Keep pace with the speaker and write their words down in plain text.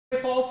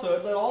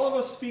falsehood, let all of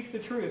us speak the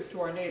truth to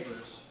our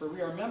neighbors, for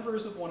we are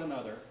members of one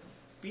another.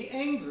 Be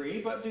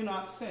angry, but do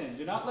not sin.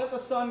 Do not let the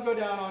sun go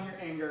down on your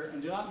anger,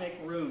 and do not make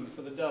room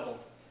for the devil.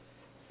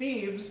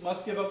 Thieves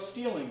must give up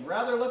stealing.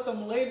 Rather, let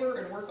them labor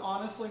and work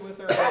honestly with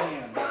their own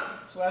hands,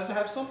 so as to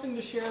have something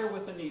to share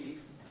with the needy.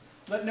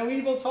 Let no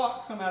evil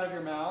talk come out of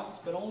your mouths,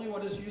 but only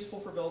what is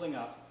useful for building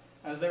up,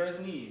 as there is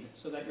need,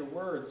 so that your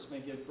words may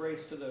give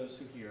grace to those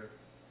who hear.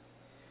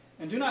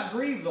 And do not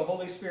grieve the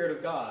Holy Spirit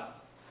of God,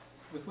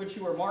 with which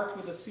you are marked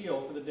with a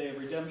seal for the day of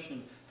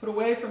redemption. Put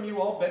away from you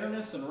all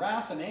bitterness and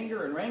wrath and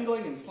anger and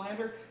wrangling and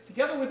slander,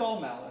 together with all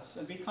malice,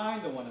 and be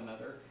kind to one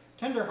another,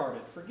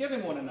 tender-hearted,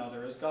 forgiving one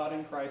another, as God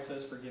in Christ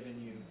has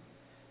forgiven you.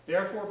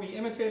 Therefore be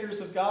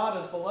imitators of God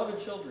as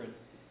beloved children,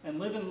 and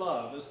live in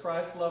love, as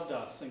Christ loved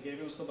us and gave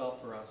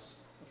himself for us,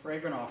 a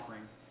fragrant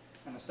offering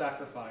and a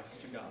sacrifice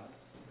to God.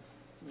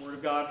 The word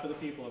of God for the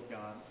people of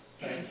God.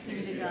 Thanks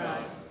be to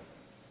God.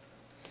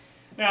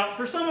 Now,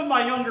 for some of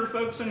my younger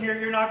folks in here,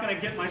 you're not going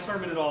to get my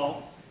sermon at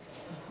all.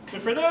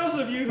 But for those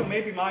of you who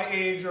may be my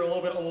age or a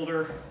little bit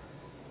older,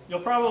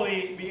 you'll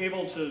probably be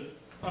able to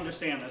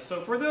understand this.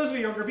 So for those of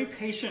you younger, be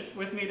patient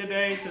with me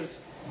today, because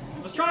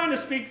I was trying to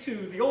speak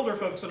to the older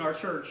folks in our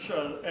church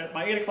at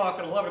my 8 o'clock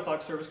and 11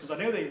 o'clock service, because I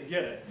know they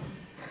get it.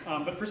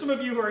 But for some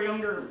of you who are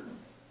younger,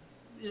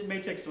 it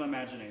may take some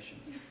imagination.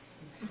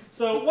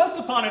 So once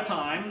upon a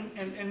time,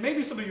 and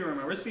maybe some of you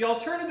remember, it's the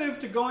alternative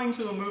to going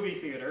to a movie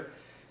theater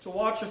to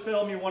watch a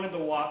film you wanted to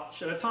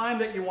watch at a time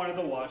that you wanted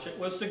to watch it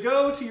was to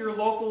go to your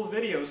local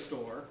video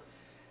store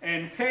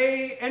and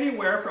pay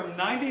anywhere from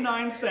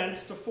 99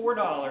 cents to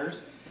 $4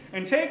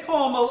 and take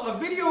home a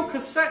video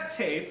cassette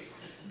tape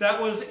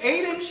that was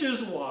 8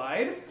 inches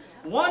wide,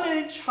 1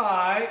 inch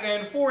high,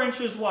 and 4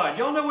 inches wide.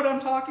 Y'all know what I'm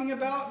talking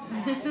about?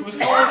 It was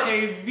called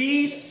a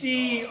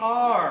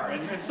VCR,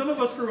 and some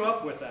of us grew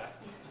up with that.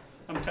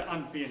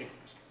 I'm being,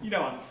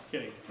 I'm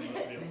kidding for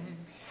most of you.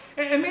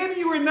 And maybe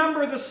you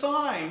remember the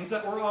signs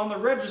that were on the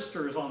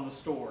registers on the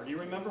store. Do you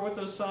remember what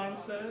those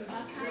signs said?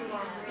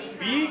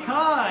 Be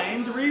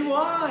kind,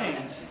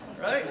 rewind,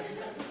 right?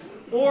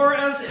 Or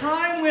as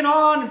time went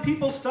on and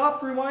people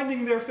stopped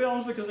rewinding their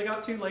films because they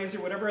got too lazy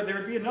or whatever, there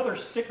would be another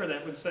sticker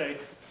that would say,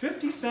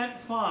 50-cent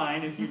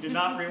fine if you did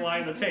not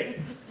rewind the tape.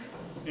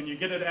 And you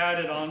get it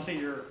added onto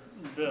your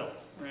bill,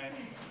 right?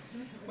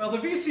 Well, the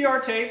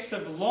VCR tapes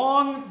have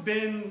long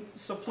been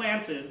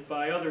supplanted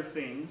by other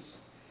things.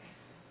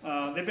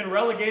 They've been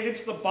relegated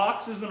to the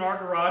boxes in our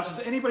garage. Does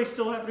anybody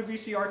still have the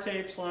VCR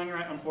tapes lying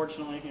around?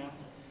 Unfortunately, yeah.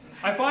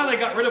 I finally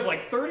got rid of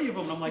like 30 of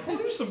them. I'm like, oh,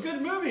 there's some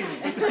good movies.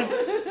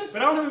 But I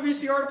don't have a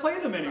VCR to play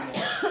them anymore.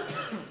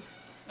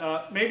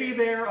 Maybe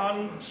they're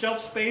on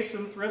shelf space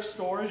in thrift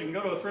stores. You can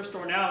go to a thrift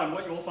store now and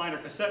what you'll find are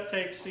cassette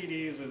tapes,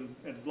 CDs, and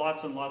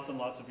lots and lots and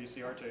lots of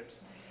VCR tapes.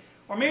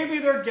 Or maybe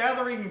they're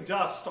gathering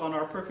dust on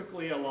our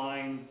perfectly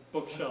aligned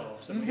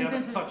bookshelves and we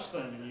haven't touched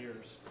them in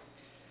years.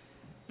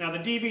 Now the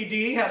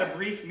DVD had a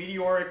brief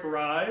meteoric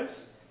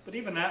rise, but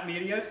even that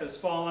media has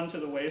fallen to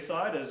the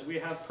wayside as we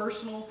have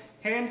personal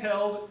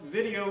handheld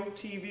video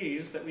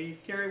TVs that we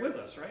carry with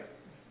us, right?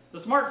 The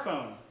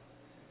smartphone.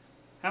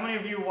 How many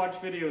of you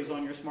watch videos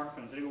on your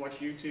smartphones? Do you watch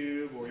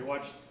YouTube or you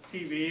watch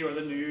TV or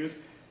the news?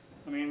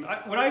 I mean,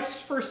 when I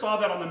first saw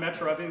that on the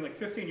Metro, I think like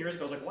 15 years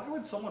ago, I was like, why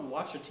would someone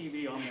watch a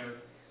TV on there?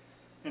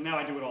 And now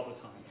I do it all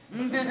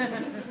the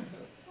time.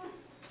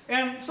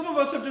 And some of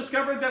us have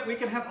discovered that we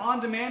can have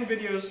on-demand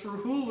videos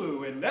through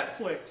Hulu and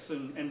Netflix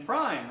and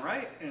Prime,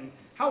 right? And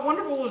how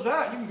wonderful is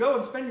that? You can go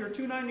and spend your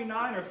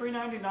 $2.99 or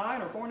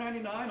 $3.99 or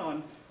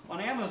 $4.99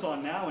 on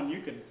Amazon now, and you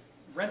could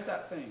rent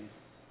that thing.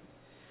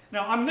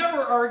 Now, I'm not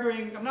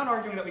arguing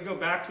that we go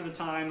back to the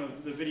time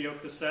of the video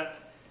cassette.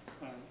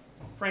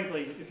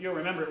 Frankly, if you'll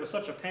remember, it was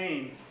such a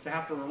pain to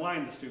have to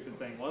rewind the stupid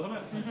thing, wasn't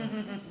it?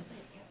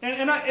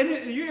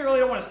 And you really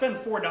don't want to spend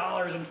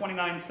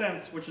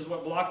 $4.29, which is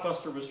what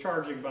Blockbuster was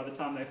charging by the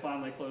time they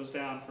finally closed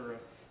down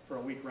for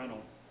a week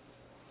rental.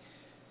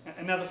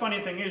 And now the funny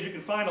thing is, you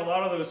can find a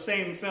lot of those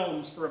same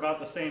films for about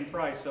the same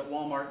price at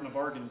Walmart in a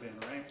bargain bin,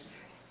 right?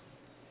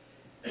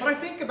 But I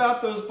think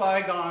about those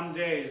bygone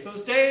days,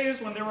 those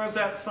days when there was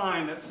that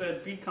sign that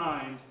said, be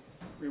kind,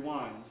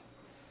 rewind.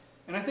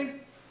 And I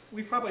think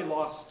we've probably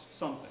lost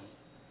something.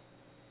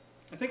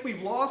 I think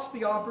we've lost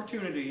the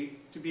opportunity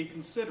to be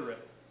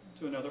considerate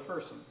to another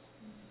person.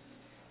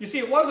 You see,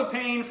 it was a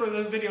pain for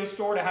the video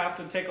store to have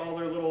to take all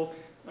their little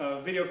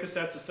video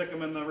cassettes and stick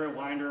them in the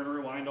rewinder and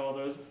rewind all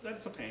those.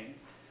 That's a pain.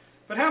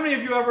 But how many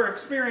of you ever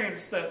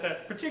experienced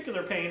that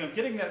particular pain of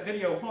getting that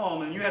video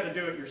home and you had to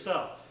do it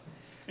yourself?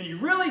 And you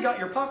really got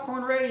your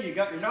popcorn ready, you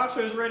got your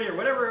nachos ready or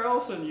whatever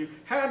else, and you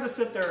had to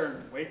sit there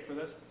and wait for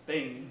this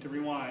thing to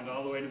rewind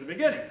all the way to the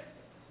beginning.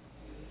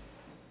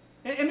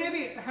 And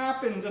maybe it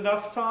happened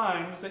enough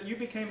times that you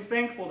became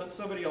thankful that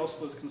somebody else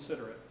was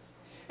considerate.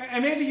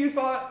 And maybe you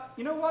thought,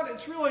 you know what,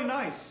 it's really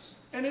nice,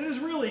 and it is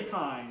really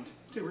kind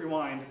to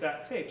rewind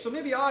that tape. So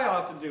maybe I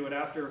ought to do it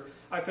after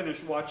I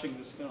finish watching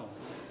this film.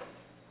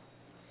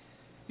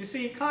 You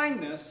see,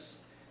 kindness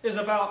is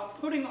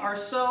about putting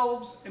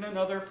ourselves in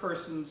another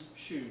person's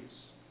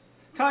shoes.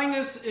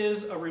 Kindness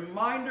is a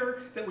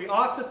reminder that we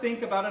ought to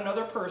think about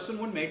another person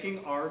when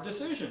making our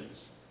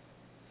decisions.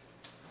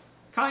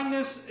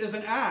 Kindness is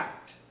an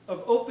act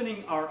of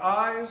opening our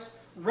eyes,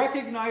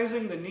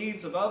 recognizing the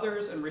needs of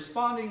others, and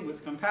responding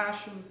with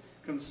compassion,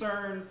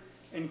 concern,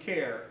 and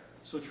care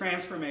so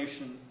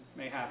transformation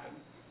may happen.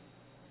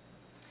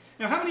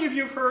 Now, how many of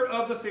you have heard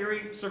of the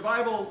theory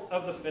survival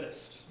of the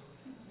fittest?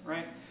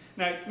 Right?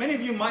 Now, many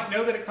of you might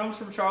know that it comes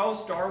from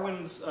Charles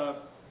Darwin's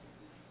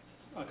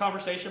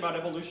conversation about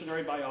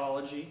evolutionary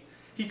biology.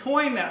 He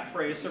coined that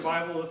phrase,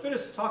 survival of the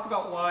fittest, to talk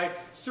about why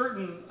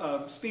certain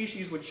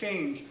species would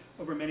change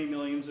over many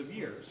millions of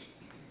years.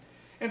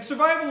 And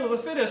survival of the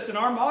fittest in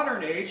our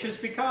modern age has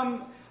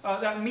become,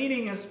 that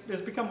meaning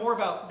has become more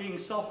about being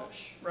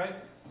selfish, right?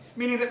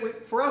 Meaning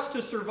that for us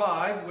to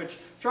survive, which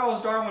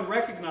Charles Darwin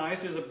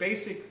recognized as a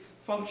basic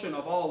function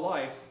of all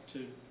life,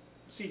 to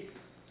seek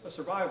a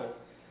survival.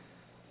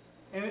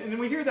 And when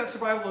we hear that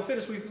survival of the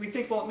fittest, we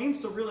think, well, it means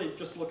to really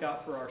just look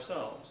out for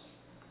ourselves.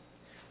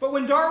 But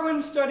when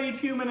Darwin studied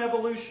human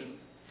evolution,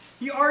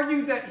 he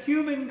argued that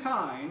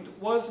humankind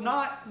was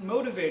not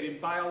motivated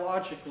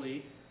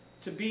biologically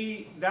to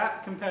be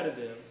that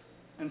competitive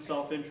and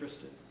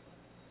self-interested.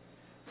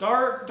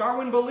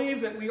 Darwin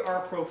believed that we are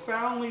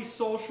profoundly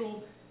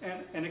social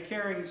and a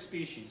caring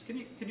species. Can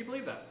you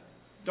believe that?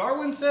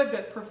 Darwin said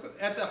that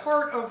at the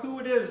heart of who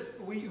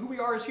we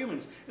are as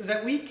humans, is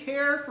that we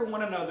care for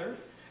one another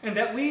and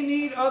that we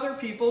need other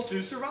people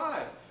to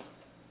survive.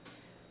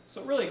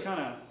 So it really kind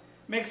of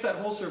makes that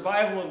whole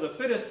survival of the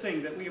fittest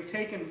thing that we have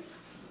taken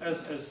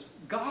as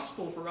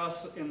gospel for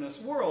us in this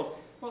world,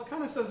 well, it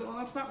kind of says, well,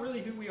 that's not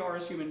really who we are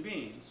as human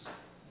beings.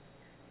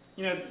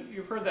 You know,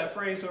 you've heard that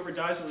phrase, whoever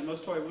dies with the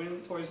most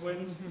toys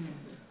wins.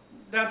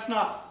 That's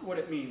not what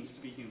it means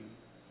to be human.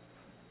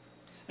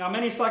 Now,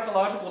 many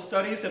psychological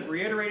studies have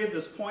reiterated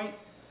this point.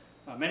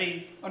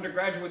 Many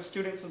undergraduate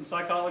students in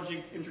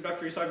psychology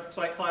introductory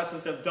psych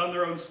classes have done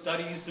their own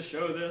studies to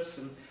show this.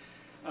 And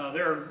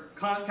there are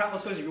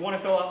countless ways. If you want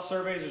to fill out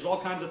surveys, there's all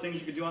kinds of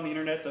things you could do on the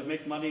internet to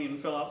make money and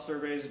fill out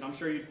surveys. And I'm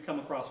sure you'd come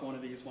across one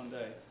of these one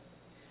day.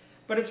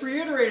 But it's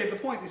reiterated the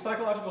point. These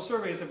psychological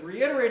surveys have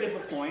reiterated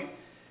the point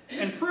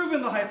and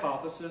proven the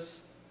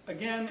hypothesis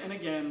again and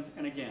again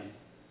and again.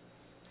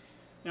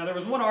 Now, there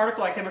was one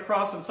article I came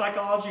across in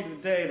Psychology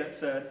Today that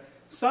said,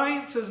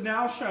 science has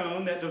now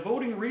shown that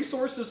devoting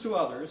resources to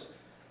others,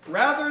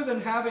 rather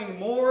than having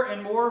more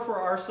and more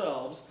for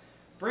ourselves,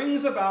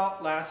 brings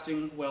about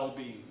lasting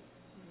well-being.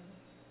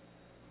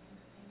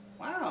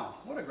 Wow,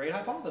 what a great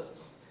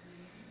hypothesis.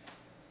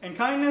 And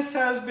kindness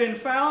has been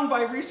found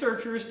by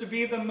researchers to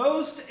be the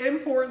most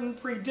important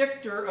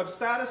predictor of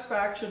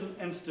satisfaction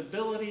and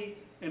stability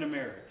in a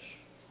marriage.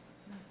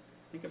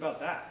 Think about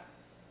that.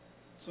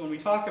 So when we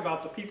talk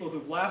about the people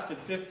who've lasted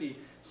 50,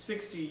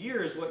 60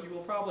 years, what you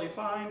will probably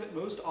find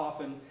most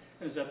often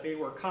is that they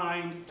were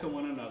kind to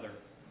one another,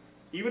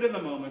 even in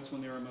the moments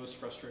when they were most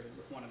frustrated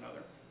with one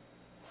another.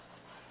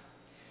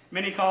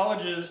 Many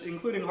colleges,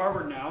 including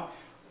Harvard now,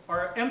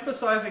 are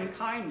emphasizing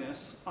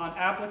kindness on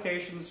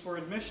applications for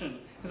admission.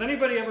 Has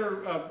anybody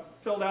ever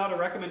filled out a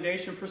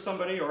recommendation for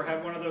somebody or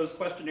had one of those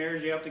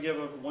questionnaires you have to give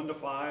a 1 to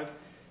 5?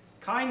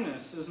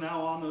 Kindness is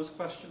now on those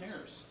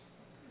questionnaires.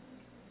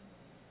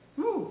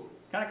 Woo,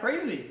 kind of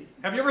crazy.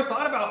 Have you ever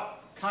thought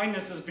about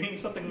kindness as being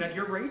something that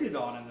you're rated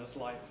on in this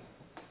life?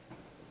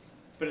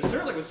 But it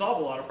certainly would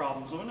solve a lot of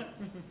problems, wouldn't it?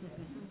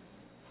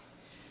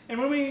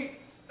 And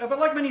but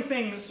like many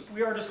things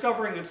we are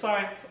discovering in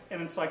science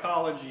and in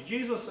psychology,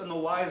 Jesus and the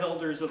wise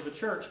elders of the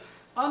church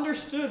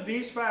understood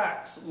these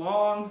facts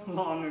long,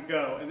 long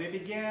ago, and they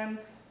began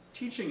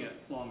teaching it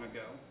long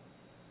ago.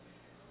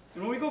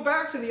 And when we go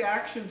back to the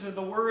actions and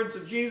the words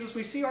of Jesus,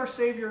 we see our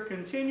Savior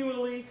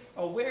continually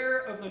aware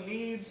of the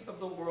needs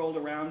of the world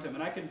around him.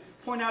 And I can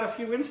point out a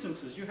few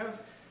instances. You have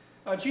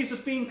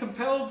Jesus being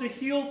compelled to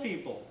heal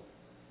people.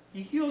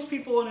 He heals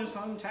people in his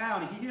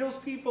hometown. He heals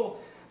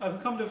people who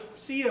come to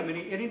see him, and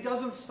he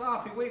doesn't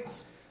stop. He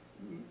waits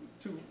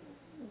to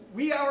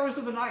wee hours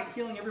of the night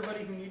healing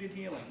everybody who needed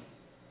healing.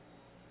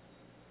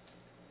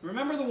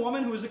 Remember the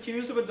woman who was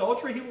accused of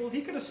adultery?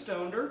 He could have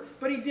stoned her,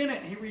 but he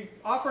didn't. He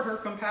offered her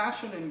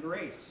compassion and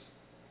grace.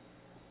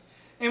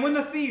 And when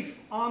the thief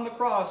on the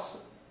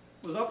cross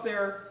was up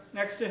there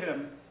next to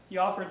him, he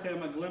offered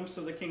him a glimpse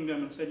of the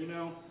kingdom and said, you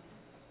know,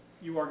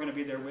 you are going to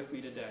be there with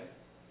me today.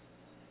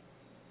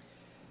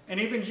 And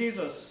even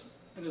Jesus,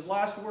 in his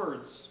last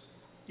words,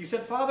 he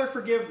said, Father,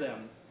 forgive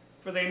them,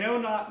 for they know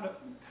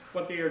not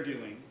what they are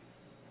doing.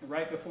 And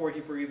right before he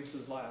breathes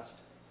his last.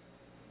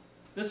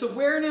 This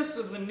awareness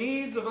of the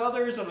needs of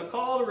others and the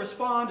call to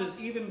respond is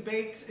even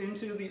baked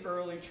into the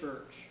early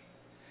church.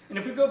 And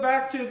if we go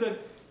back to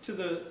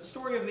the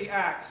story of the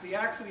Acts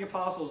of the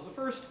Apostles, the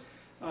first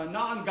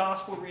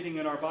non-gospel reading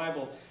in our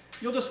Bible,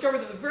 you'll discover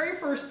that the very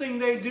first thing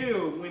they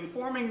do when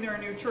forming their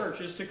new church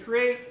is to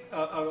create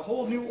a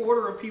whole new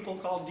order of people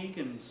called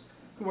deacons,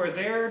 who are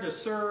there to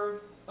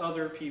serve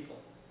other people.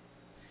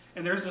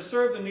 And there's to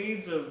serve the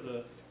needs of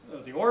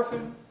the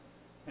orphan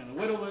and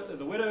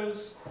the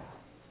widows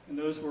and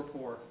those who are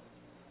poor.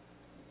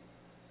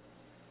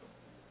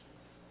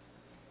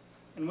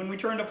 And when we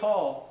turn to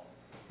Paul,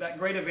 that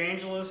great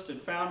evangelist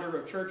and founder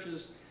of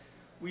churches,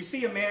 we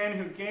see a man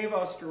who gave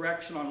us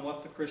direction on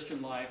what the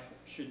Christian life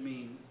should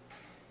mean.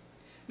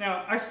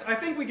 Now, I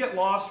think we get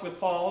lost with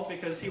Paul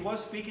because he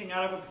was speaking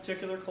out of a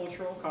particular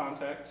cultural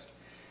context.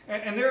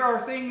 And there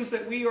are things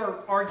that we are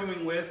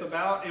arguing with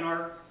about in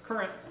our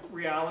current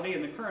reality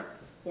and the current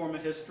form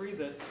of history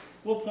that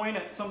we'll point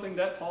at something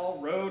that Paul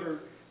wrote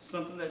or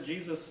something that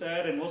Jesus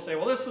said, and we'll say,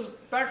 well, this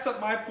backs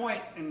up my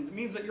point, and it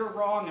means that you're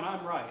wrong and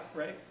I'm right,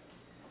 right?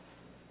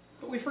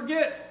 But we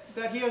forget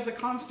that he has a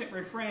constant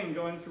refrain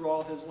going through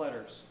all his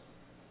letters.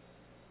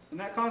 And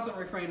that constant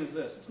refrain is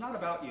this: it's not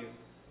about you.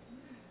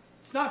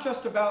 It's not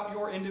just about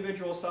your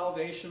individual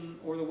salvation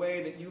or the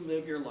way that you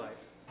live your life.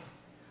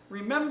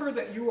 Remember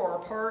that you are a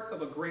part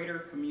of a greater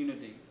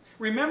community.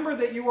 Remember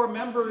that you are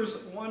members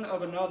one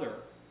of another.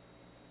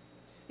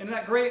 In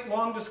that great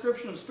long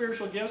description of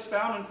spiritual gifts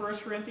found in 1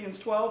 Corinthians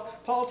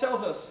 12, Paul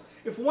tells us,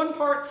 if one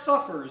part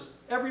suffers,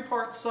 every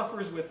part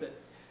suffers with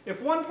it.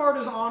 If one part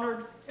is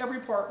honored, every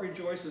part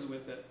rejoices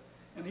with it.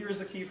 And here's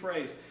the key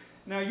phrase: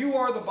 now you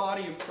are the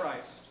body of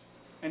Christ,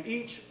 and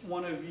each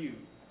one of you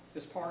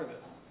is part of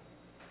it.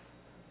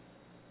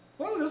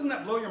 Well, doesn't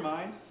that blow your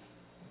mind?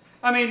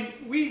 I mean,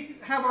 we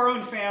have our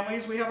own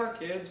families, we have our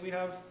kids, we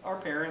have our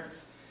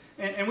parents,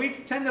 and we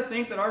tend to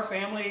think that our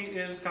family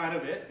is kind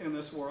of it in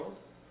this world.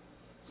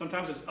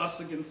 Sometimes it's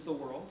us against the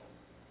world.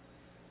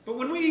 But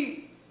when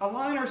we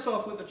align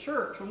ourselves with the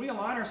church, when we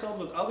align ourselves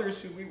with others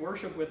who we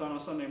worship with on a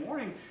Sunday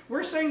morning,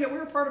 we're saying that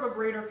we're part of a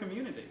greater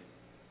community.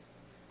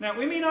 Now,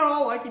 we may not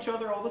all like each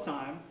other all the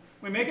time.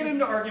 We may get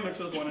into arguments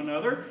with one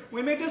another.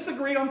 We may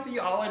disagree on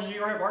theology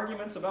or have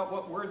arguments about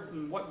what word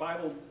and what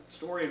Bible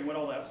story and what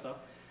all that stuff.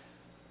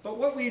 But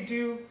what we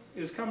do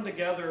is come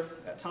together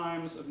at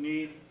times of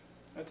need,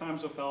 at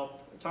times of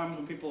help, at times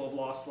when people have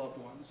lost loved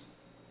ones.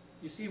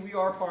 You see, we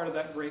are part of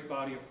that great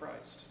body of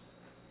Christ.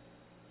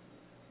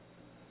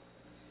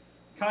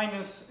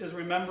 Kindness is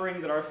remembering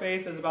that our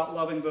faith is about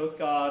loving both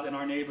God and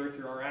our neighbor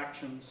through our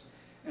actions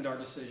and our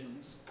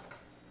decisions.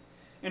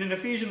 And in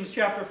Ephesians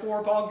chapter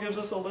 4, Paul gives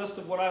us a list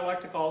of what I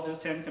like to call his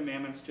 10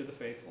 commandments to the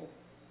faithful.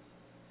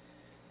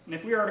 And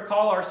if we are to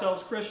call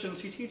ourselves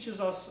Christians, he teaches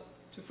us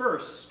to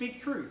first speak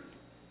truth,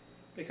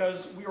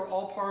 because we are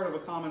all part of a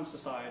common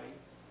society.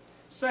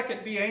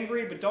 Second, be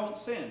angry, but don't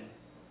sin.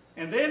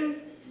 And then,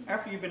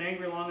 after you've been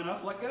angry long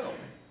enough, let go.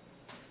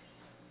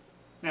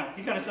 Now,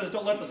 he kind of says,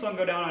 don't let the sun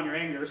go down on your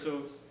anger,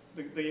 so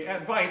the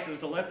advice is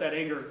to let that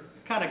anger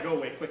kind of go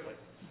away quickly.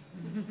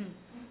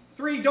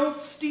 3, don't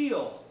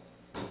steal,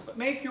 but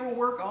make your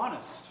work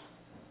honest.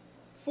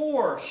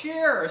 4,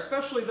 share,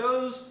 especially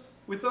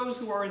with those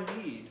who are in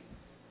need.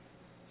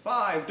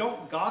 5,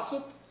 don't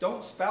gossip,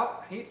 don't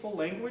spout hateful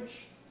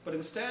language, but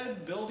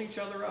instead build each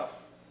other up.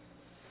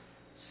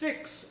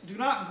 6, do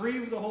not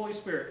grieve the Holy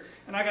Spirit.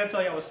 And I got to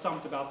tell you, I was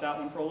stumped about that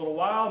one for a little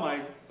while. My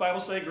Bible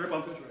study group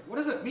on Thursday. What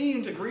does it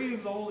mean to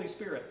grieve the Holy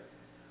Spirit?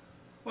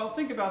 Well,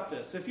 think about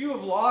this. If you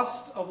have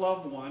lost a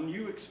loved one,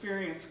 you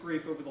experience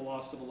grief over the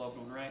loss of a loved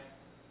one, right?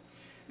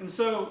 And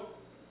so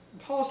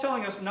Paul's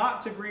telling us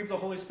not to grieve the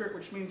Holy Spirit,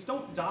 which means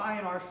don't die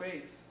in our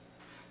faith.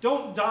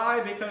 Don't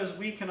die because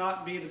we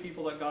cannot be the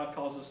people that God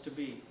calls us to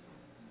be.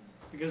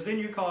 Because then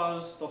you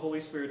cause the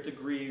Holy Spirit to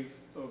grieve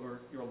over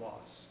your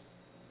loss.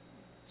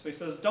 So he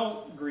says,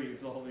 don't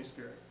grieve the Holy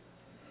Spirit.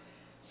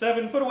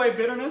 7, put away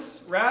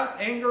bitterness, wrath,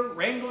 anger,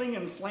 wrangling,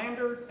 and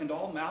slander, and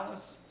all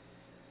malice.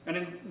 And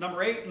in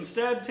number 8,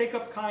 instead, take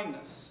up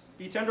kindness.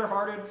 Be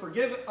tenderhearted,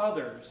 forgive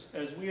others,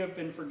 as we have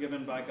been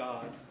forgiven by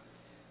God.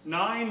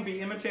 9, be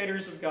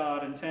imitators of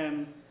God. And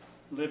 10,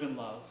 live in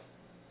love.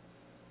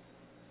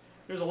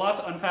 There's a lot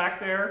to unpack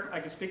there. I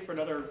could speak for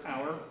another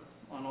hour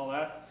on all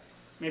that.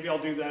 Maybe I'll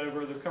do that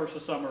over the course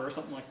of summer or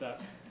something like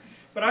that.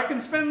 But I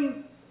could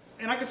spend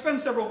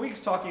several weeks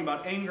talking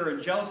about anger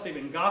and jealousy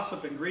and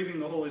gossip and grieving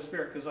the Holy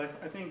Spirit, because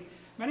I think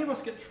many of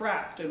us get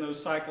trapped in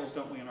those cycles,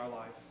 don't we, in our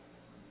life.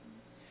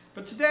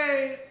 But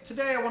today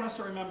I want us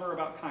to remember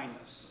about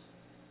kindness.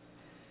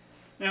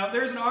 Now,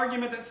 there's an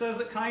argument that says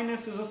that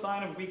kindness is a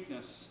sign of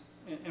weakness.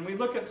 And we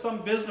look at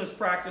some business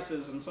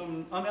practices and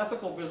some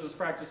unethical business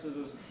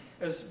practices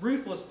as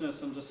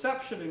ruthlessness and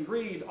deception and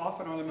greed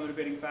often are the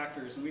motivating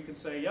factors. And we could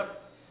say,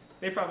 yep,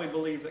 they probably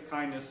believe that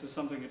kindness is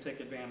something to take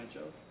advantage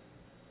of.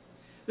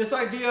 This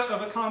idea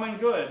of a common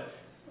good,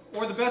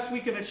 or the best we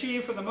can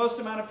achieve for the most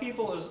amount of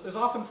people, is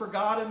often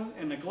forgotten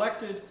and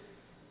neglected,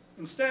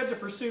 instead to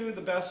pursue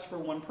the best for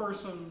one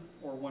person,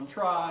 or one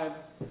tribe,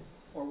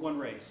 or one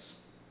race.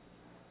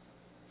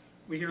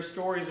 We hear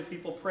stories of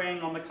people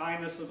preying on the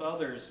kindness of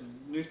others, and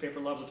the newspaper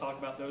loves to talk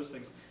about those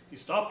things. He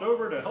stopped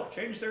over to help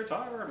change their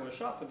tire and was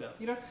shot to death.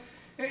 You know?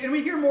 And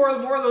we hear more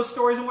of those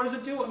stories, and what does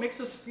it do? It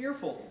makes us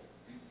fearful.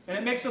 And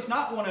it makes us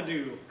not want to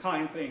do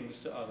kind things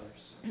to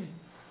others.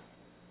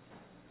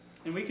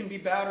 And we can be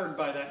battered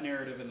by that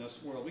narrative in this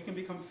world. We can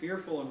become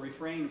fearful and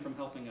refrain from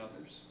helping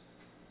others.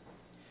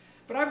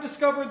 But I've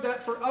discovered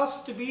that for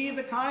us to be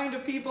the kind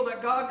of people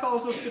that God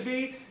calls us to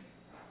be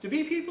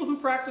people who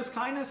practice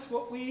kindness,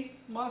 what we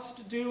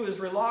must do is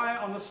rely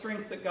on the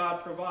strength that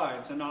God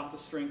provides and not the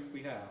strength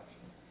we have.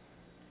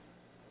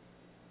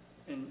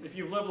 And if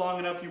you've lived long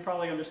enough, you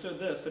probably understood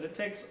this, that it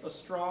takes a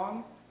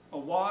strong, a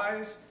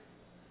wise,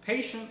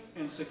 patient,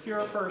 and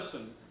secure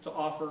person to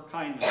offer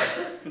kindness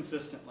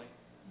consistently,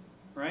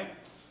 right?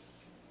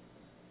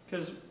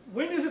 Because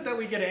when is it that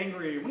we get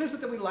angry? When is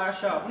it that we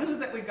lash out? When is it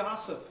that we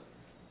gossip?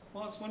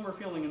 Well, it's when we're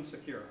feeling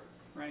insecure,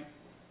 right?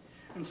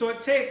 And so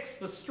it takes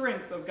the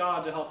strength of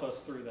God to help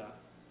us through that.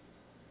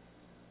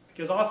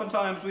 Because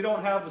oftentimes we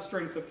don't have the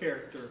strength of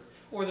character,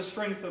 or the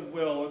strength of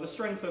will, or the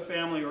strength of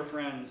family or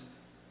friends,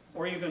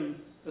 or even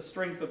the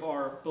strength of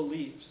our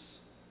beliefs.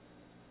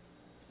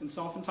 And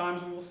so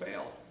oftentimes we will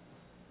fail.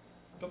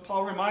 But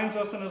Paul reminds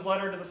us in his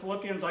letter to the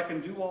Philippians, I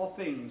can do all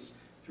things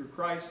through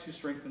Christ who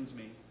strengthens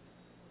me.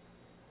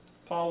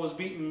 Paul was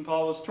beaten,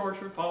 Paul was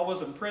tortured, Paul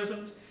was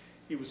imprisoned,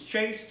 he was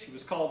chased, he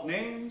was called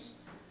names.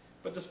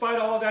 But despite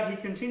all of that, he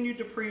continued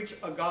to preach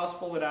a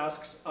gospel that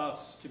asks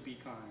us to be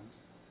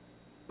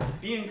kind.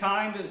 Being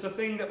kind is the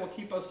thing that will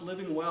keep us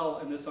living well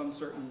in this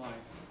uncertain life.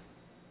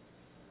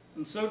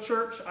 And so,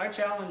 church, I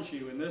challenge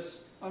you in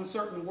this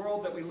uncertain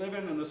world that we live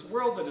in this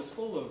world that is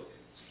full of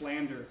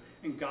slander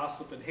and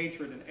gossip and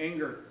hatred and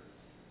anger.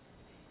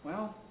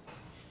 Well,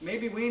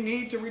 maybe we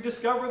need to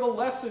rediscover the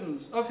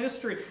lessons of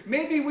history.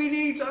 Maybe we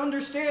need to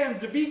understand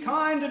to be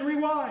kind and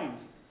rewind.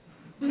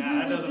 Nah,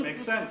 that doesn't make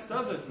sense,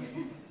 does it?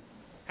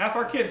 Half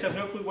our kids have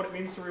no clue what it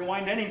means to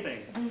rewind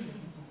anything.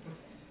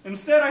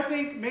 Instead, I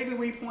think maybe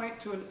we point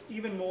to an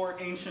even more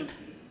ancient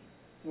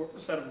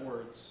set of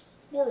words,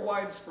 more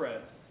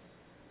widespread.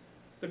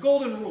 The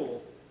Golden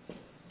Rule.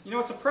 You know,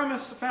 it's a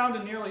premise found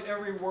in nearly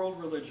every world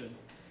religion.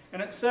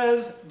 And it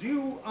says,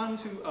 do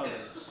unto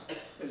others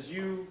as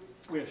you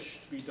wish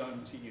to be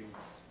done to you.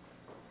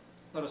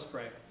 Let us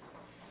pray.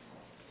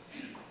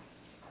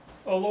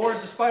 Oh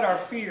Lord, despite our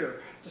fear,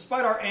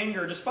 despite our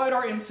anger, despite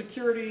our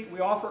insecurity, we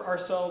offer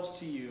ourselves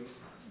to you.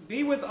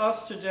 Be with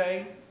us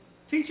today.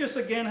 Teach us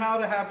again how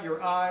to have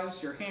your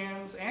eyes, your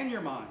hands, and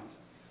your mind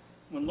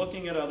when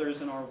looking at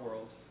others in our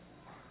world.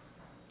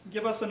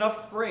 Give us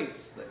enough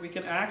grace that we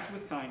can act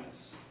with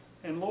kindness.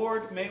 And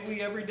Lord, may we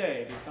every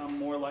day become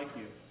more like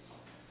you.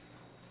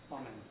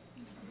 Amen.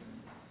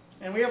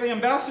 And we have the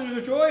ambassadors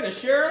of joy to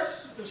share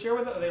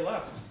with us. They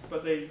left,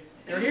 but they're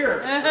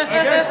here. Okay.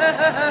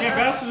 The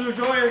ambassadors of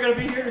joy are going to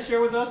be here to share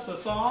with us a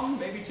song,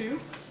 maybe two,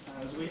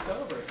 as we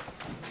celebrate.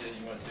 Yeah,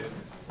 you want to?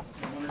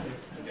 One or two.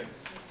 Okay.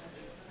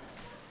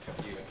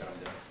 You can calm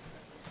down.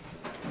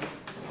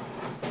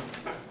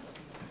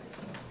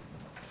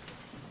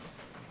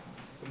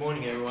 Good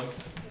morning, everyone.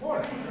 Good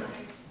morning.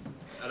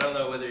 I don't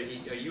know whether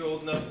are you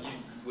old enough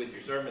with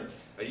your sermon?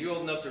 Are you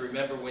old enough to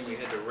remember when you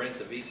had to rent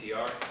the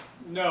VCR?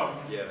 No.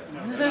 Yeah. No.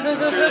 I'm sure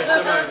there's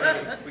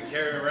somebody we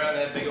carry around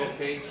that big old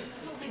case.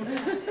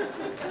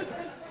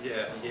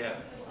 Yeah.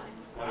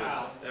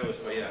 Wow. That was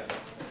fun. Yeah.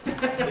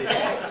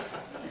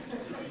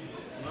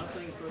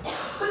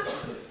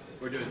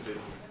 We're doing two.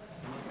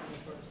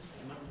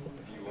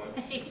 If you want,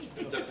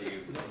 it's up to you.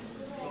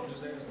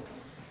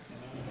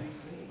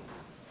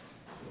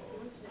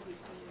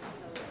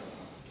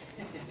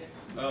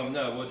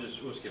 No,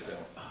 we'll skip that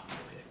one. Oh,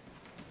 okay.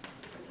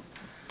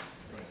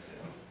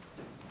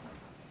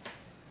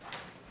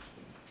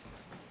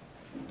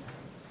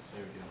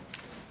 There we go.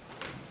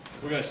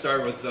 We're going to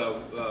start with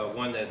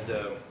one that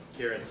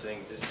Karen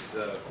sings. This is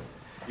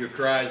Your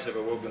Cries Have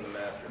Awoken the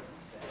Master.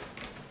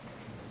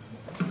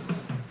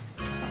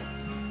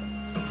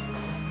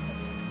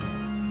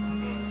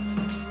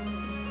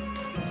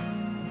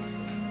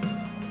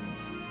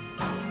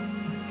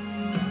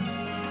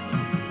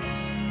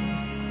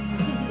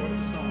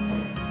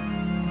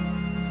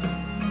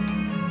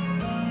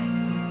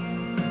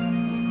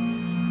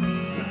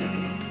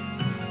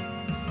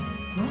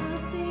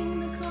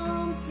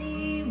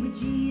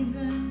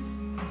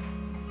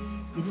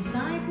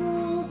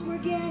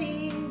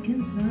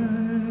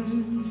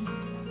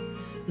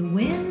 The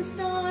wind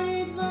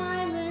started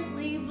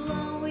violently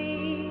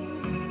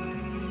blowing,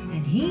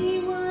 and he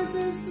was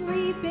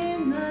asleep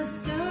in the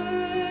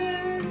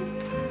stern.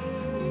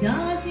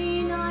 Does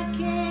he not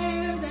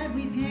care that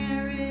we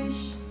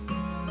perish?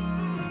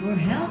 We're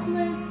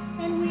helpless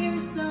and we're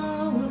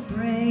so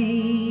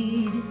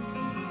afraid.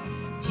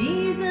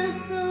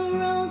 Jesus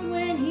arose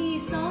when he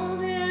saw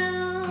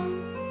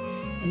them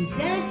and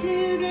said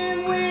to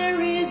them, where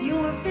is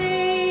your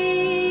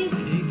faith?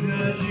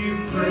 Because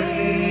you've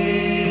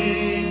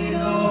prayed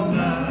all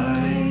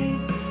night,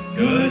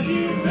 'cause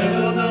you've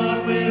held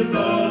on with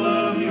all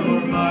of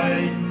your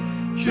might.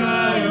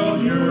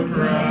 Child, your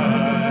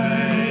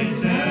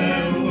cries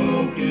have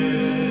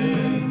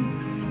woken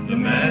the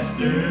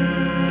Master.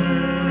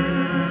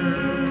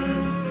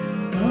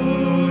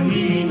 Oh,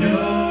 he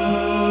knows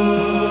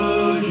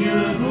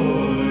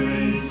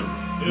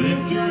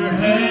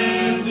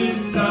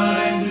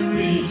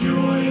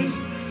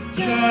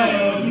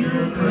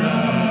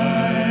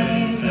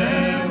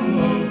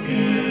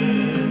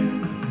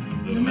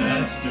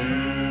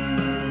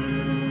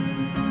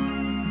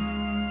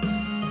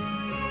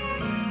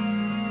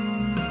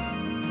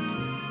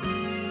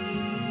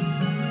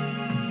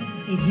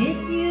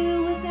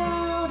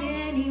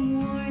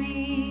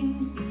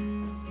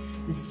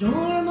The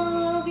storm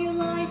of your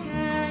life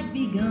had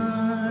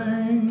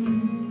begun.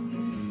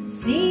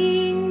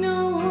 Seeing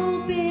no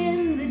hope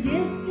in the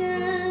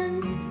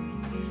distance,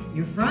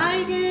 you're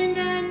frightened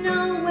and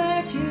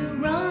nowhere to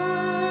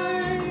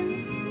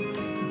run.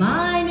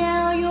 By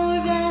now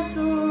your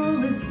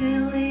vessel is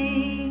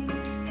filling,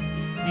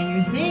 and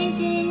you're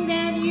thinking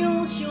that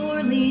you'll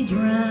surely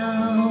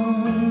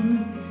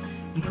drown.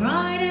 You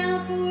cried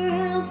out for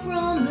help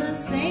from the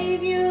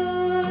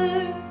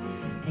Savior,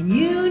 and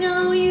you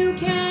know you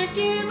can't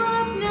give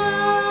up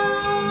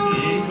now.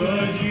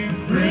 Because you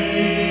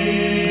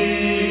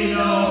prayed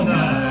all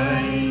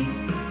night,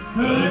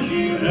 'cause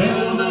you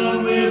held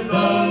on with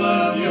all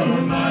of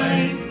your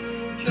might.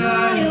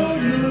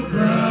 Child, your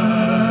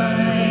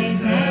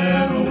cries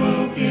have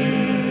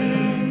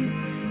awoken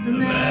the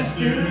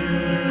Master.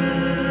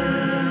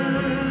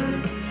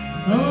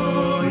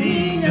 Oh,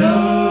 he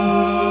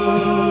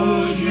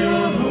knows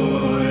your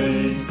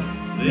voice.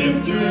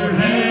 Lift your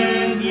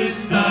hands,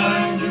 it's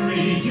time to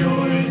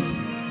rejoice.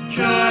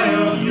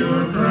 Child,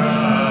 your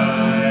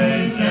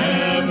cries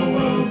have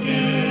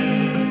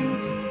awoken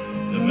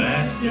the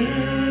Master.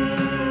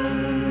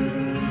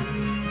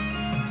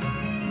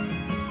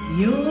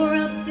 You're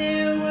up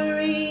there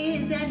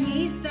worried that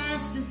he's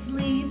fast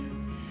asleep.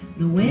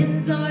 The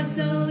winds are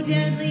so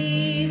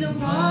deadly, the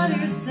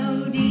water's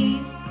so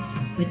deep.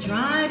 But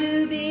try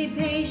to be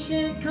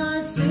patient,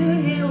 'cause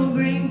soon he'll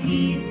bring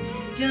peace.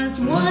 Just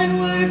one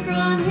word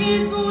from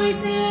his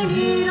voice and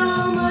it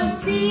all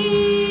must cease.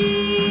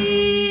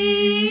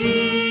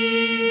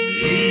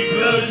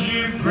 Because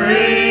you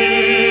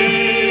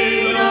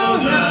prayed all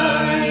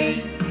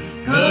night,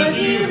 'cause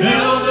you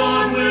held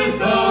on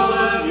with all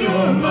of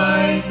your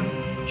might.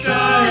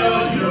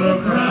 Child, your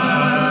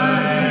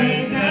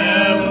cries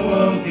have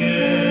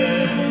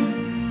awoken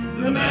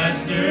the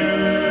Master.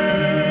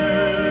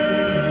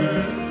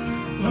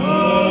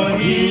 Oh,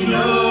 he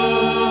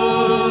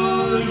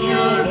knows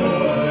your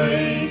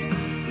voice.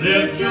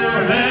 Lift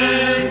your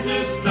hands,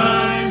 it's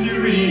time to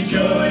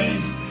rejoice.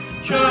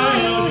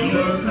 Child,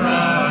 your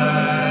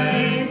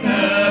cries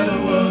have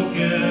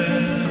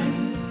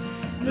awoken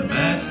the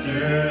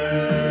Master.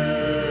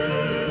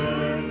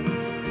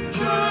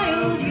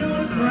 Child,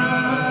 your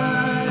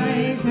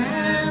cries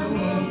have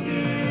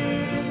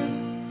awoken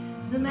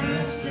the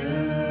Master.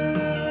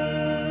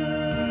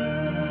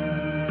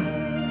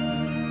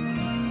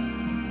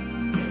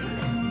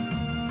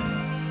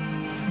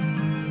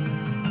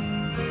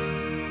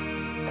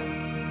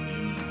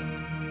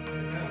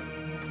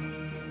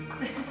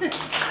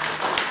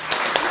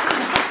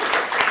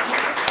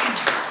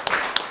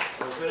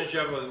 We'll finish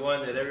up with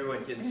one that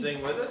everyone can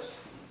sing with us,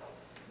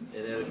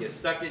 and it'll get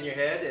stuck in your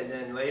head, and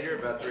then later,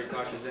 about 3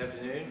 o'clock this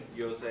afternoon,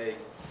 you'll say,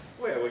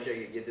 boy, I wish I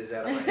could get this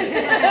out of my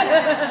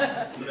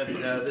head. But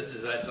this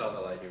is I Saw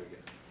the Light. Here we go.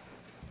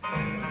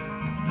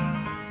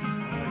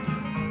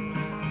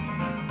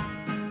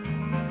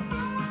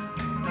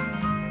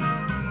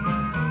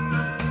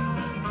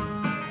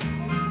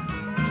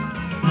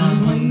 I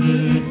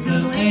wandered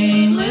so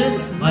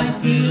aimless, life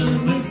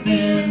filled with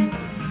sin.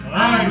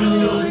 I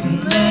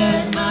wouldn't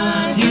let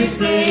my dear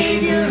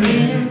Savior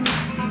in.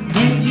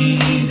 Then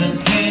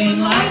Jesus came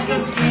like a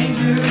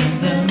stranger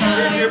in the Here's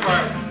night. your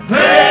part.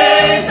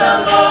 Praise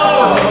the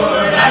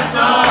Lord, I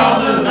saw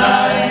the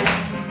light.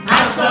 I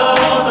saw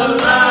the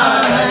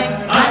light.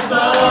 I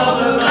saw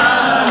the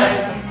light.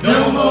 No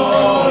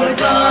more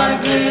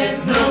darkness,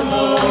 no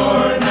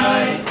more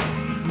night.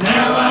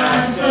 Now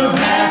I'm so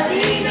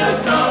happy, no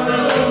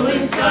sorrow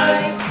in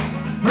sight.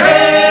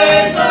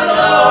 Praise the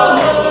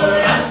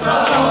Lord, I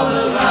saw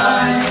the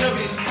light.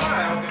 Nobody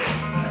smile.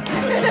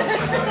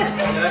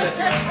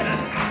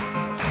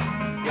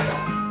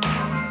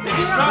 If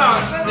you smile,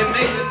 it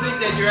makes us think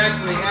that you're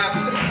actually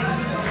happy.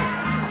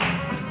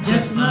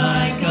 Just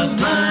like a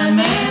blind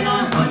man, I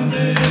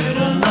wandered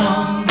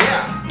along.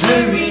 Yeah.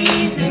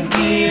 Worries and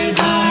fears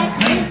I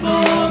claimed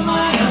for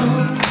my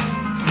own.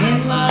 Then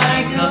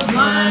like a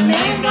blind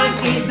man, God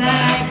gave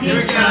back Here we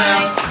his go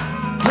sight.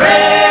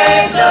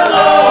 Praise the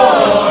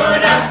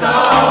Lord, I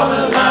saw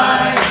the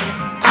light.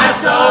 I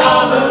saw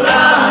the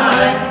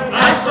light. I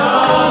saw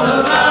the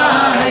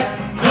light.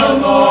 No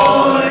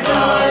more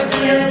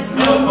darkness,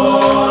 no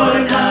more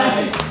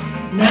night.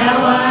 Now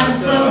I'm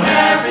so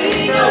happy,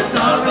 no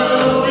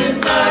sorrow in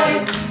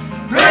sight.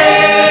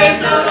 Praise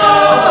the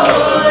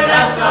Lord,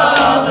 I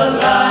saw the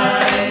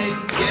light.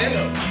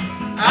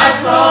 Yeah. I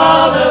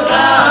saw the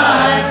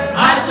light. I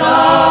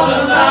saw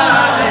the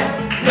light.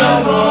 No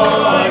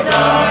more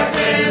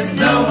darkness,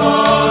 no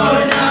more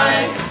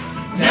night.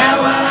 Now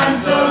I'm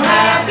so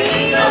happy,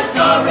 no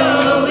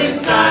sorrow in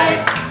sight.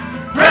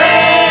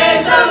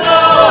 Praise the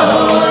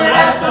Lord,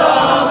 I saw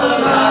the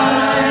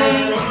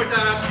light. One more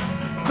time.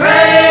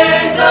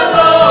 Praise the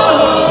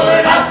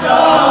Lord, I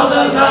saw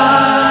the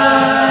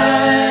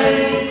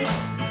light.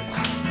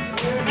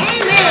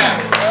 Amen.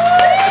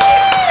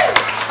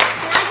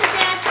 Can I just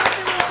add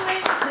something real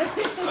quick?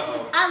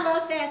 I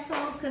love fast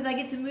songs because I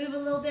get to move a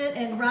little bit,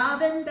 and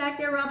Robin back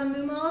there, Robin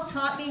Mumal,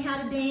 taught me how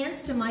to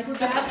dance to Michael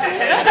Jackson.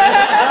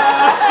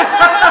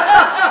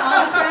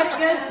 All the credit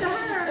goes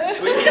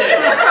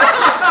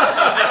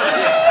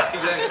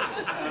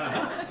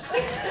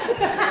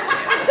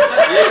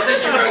didn't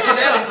think you were going to get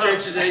that in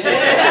church today, did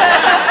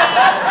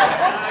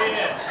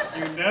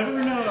you? You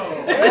never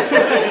know.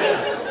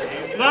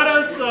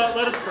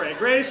 Let us pray.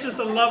 Gracious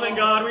and loving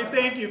God, we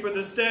thank you for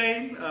this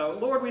day.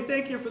 Lord, we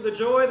thank you for the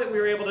joy that we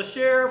were able to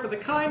share, for the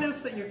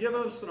kindness that you give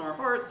us in our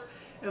hearts.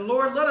 And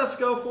Lord, let us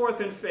go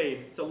forth in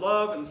faith to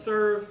love and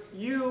serve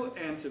you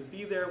and to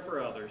be there for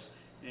others.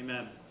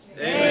 Amen.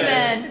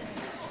 Amen.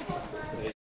 Amen.